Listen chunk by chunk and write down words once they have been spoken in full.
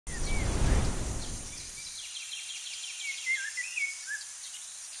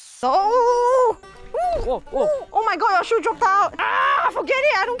Oh! Whoa, whoa. Oh my god, your shoe dropped out! Ah, forget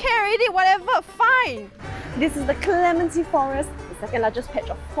it, I don't care already, whatever, fine! This is the Clementi Forest, the second largest patch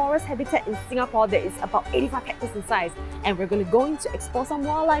of forest habitat in Singapore. There is about 85 hectares in size, and we're going to go in to explore some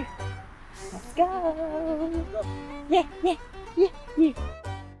wildlife. Let's go! Yeah, yeah, yeah, yeah.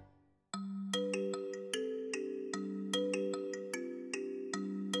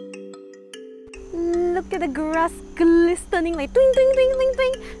 Look at the grass glistening like twing, twing, twing, twing,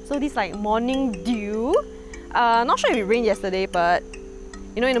 twing. So this like morning dew. Not sure if it rained yesterday, but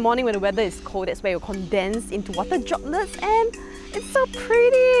you know, in the morning when the weather is cold, that's where it will condense into water droplets, and it's so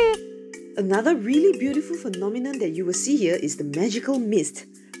pretty. Another really beautiful phenomenon that you will see here is the magical mist.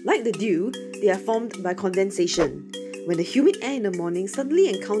 Like the dew, they are formed by condensation. When the humid air in the morning suddenly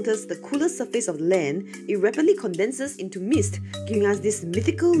encounters the cooler surface of land, it rapidly condenses into mist, giving us this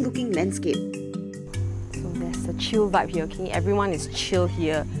mythical looking landscape. There's a chill vibe here, okay? Everyone is chill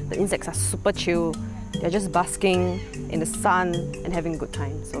here. The insects are super chill. They're just basking in the sun and having a good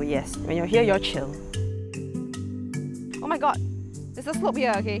time. So yes, when you're here, you're chill. Oh my god, there's a slope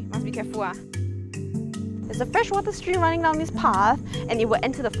here, okay? Must be careful. There's a freshwater stream running down this path, and it will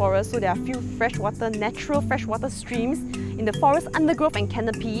enter the forest, so there are a few natural freshwater streams in the forest undergrowth and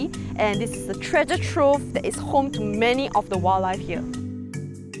canopy, and this is a treasure trove that is home to many of the wildlife here.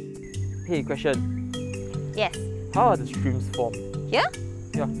 Hey, question. Yes. How are the streams formed? Here?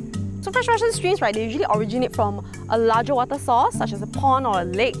 Yeah. So freshwater streams, right, they usually originate from a larger water source, such as a pond or a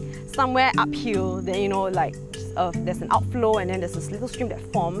lake, somewhere uphill. Then, you know, like there's an outflow and then there's this little stream that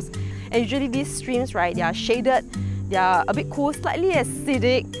forms. And usually these streams, right, they are shaded, they are a bit cool, slightly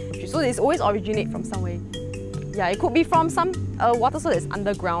acidic. So they always originate from somewhere. Yeah, it could be from some water source that's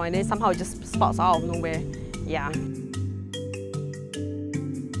underground and then somehow it just spouts out of nowhere. Yeah.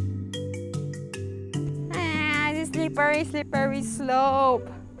 Slippery slope.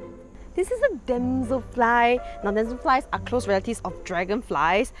 This is a damselfly. Now damselflies are close relatives of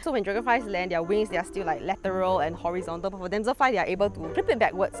dragonflies. So when dragonflies land, their wings, they are still like lateral and horizontal. But for damselfly, they are able to flip it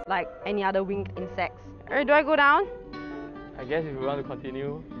backwards like any other winged insects. Alright, do I go down? I guess if you want to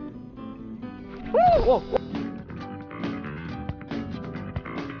continue. Woo! Whoa!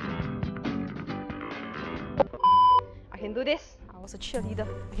 I can do this. I was a cheerleader.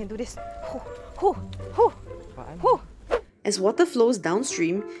 I can do this. As water flows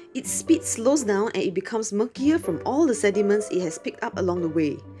downstream, its speed slows down and it becomes murkier from all the sediments it has picked up along the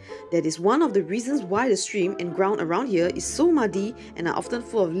way. That is one of the reasons why the stream and ground around here is so muddy and are often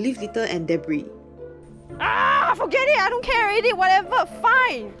full of leaf litter and debris. Ah, forget it, I don't care already, whatever,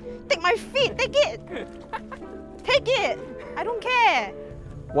 fine. Take my feet, take it. Take it, I don't care.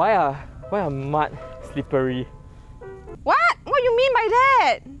 Why are mud slippery? What? What do you mean by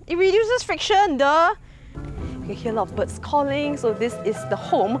that? It reduces friction, duh. You can hear a lot of birds calling, so this is the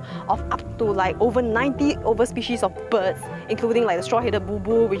home of up to like over 90 species of birds, including like the straw-headed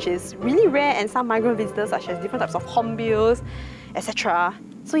boo-boo, which is really rare, and some migrant visitors such as different types of hornbills, etc.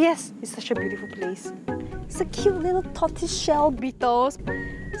 So yes, it's such a beautiful place. It's a cute little tortoiseshell beetles.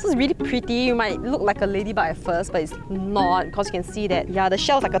 This is really pretty. You might look like a ladybug at first, but it's not, because you can see that, yeah, the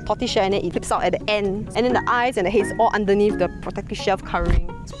shell is like a tortoiseshell and then it flips out at the end. And then the eyes and the head is all underneath the protective shell covering.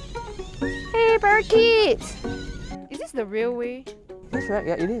 Hey, parakeets! Is this the real way? That's right,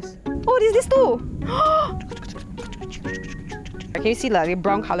 yeah, it is. Oh, there's this too! Can you see like the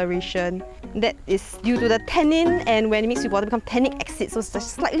brown coloration? That is due to the tannin, and when it mixes with water, it becomes tannic acid, so it's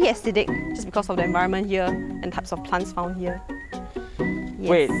just slightly acidic just because of the environment here and types of plants found here. Yes.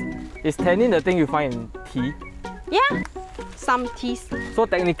 Wait, is tannin the thing you find in tea? Yeah, some teas. So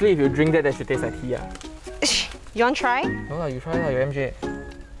technically, if you drink that, that should taste like tea. You want to try? No, you try your MJ.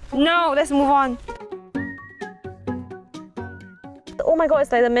 No, let's move on. Oh my god,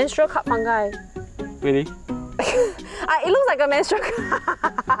 it's like the menstrual cup fungi. Really? It looks like a menstrual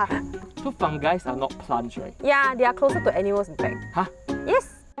cup. So fungi are not plants, right? Yeah, they are closer to animals in fact. Huh?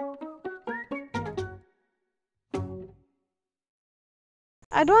 Yes.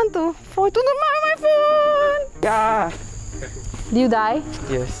 I don't want to fall to my phone. Yeah. Did you die?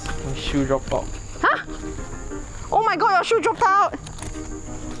 Yes, my shoe dropped out. Huh? Oh my god, your shoe dropped out.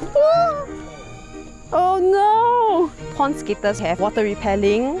 Oh no! Pond skaters have water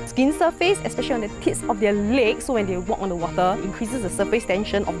repelling skin surface, especially on the tips of their legs, so when they walk on the water, it increases the surface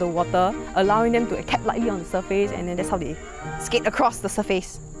tension of the water, allowing them to tap lightly on the surface, and then that's how they skate across the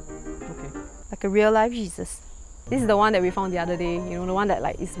surface. Okay. Like a real life Jesus. This is the one that we found the other day, you know, the one that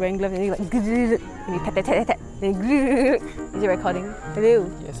like is wearing gloves and you like and you tap tap tap tap and is it recording? Hello?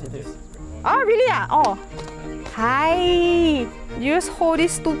 Yes, it is. Oh really? Oh. Hi! You just hold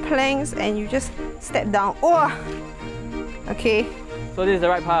these two planks and you just step down. Oh! Okay, So this is the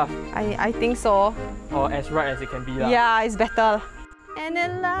right path, I think so. or as right as it can be lah. Yeah, it's better. And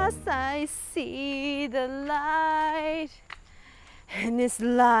at last I see the light, and it's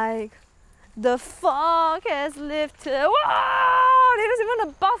like the fog has lifted. Wow! There's even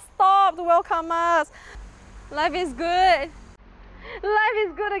a bus stop to welcome us. Life is good. Life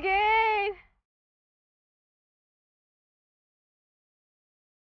is good again.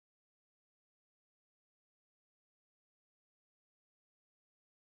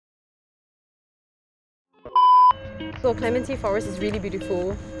 So Clementi Forest is really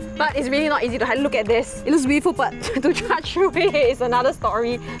beautiful, but it's really not easy to hide. Look at this. It looks beautiful, but to charge through it is another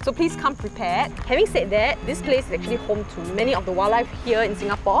story. So please come prepared. Having said that, this place is actually home to many of the wildlife here in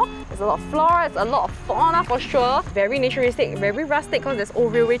Singapore. There's a lot of flora, there's a lot of fauna for sure. Very naturistic, very rustic because there's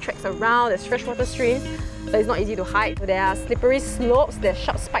old railway tracks around, there's freshwater streams, but it's not easy to hide. There are slippery slopes, there's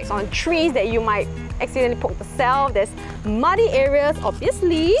sharp spikes on trees that you might accidentally poke yourself. There's muddy areas,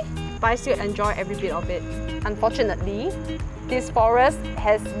 obviously, but I still enjoy every bit of it. Unfortunately, this forest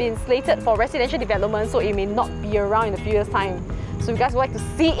has been slated for residential development, so it may not be around in a few years' time. So if you guys would like to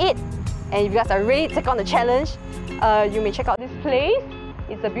see it, and if you guys are ready to take on the challenge, you may check out this place.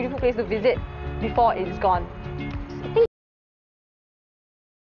 It's a beautiful place to visit before it is gone.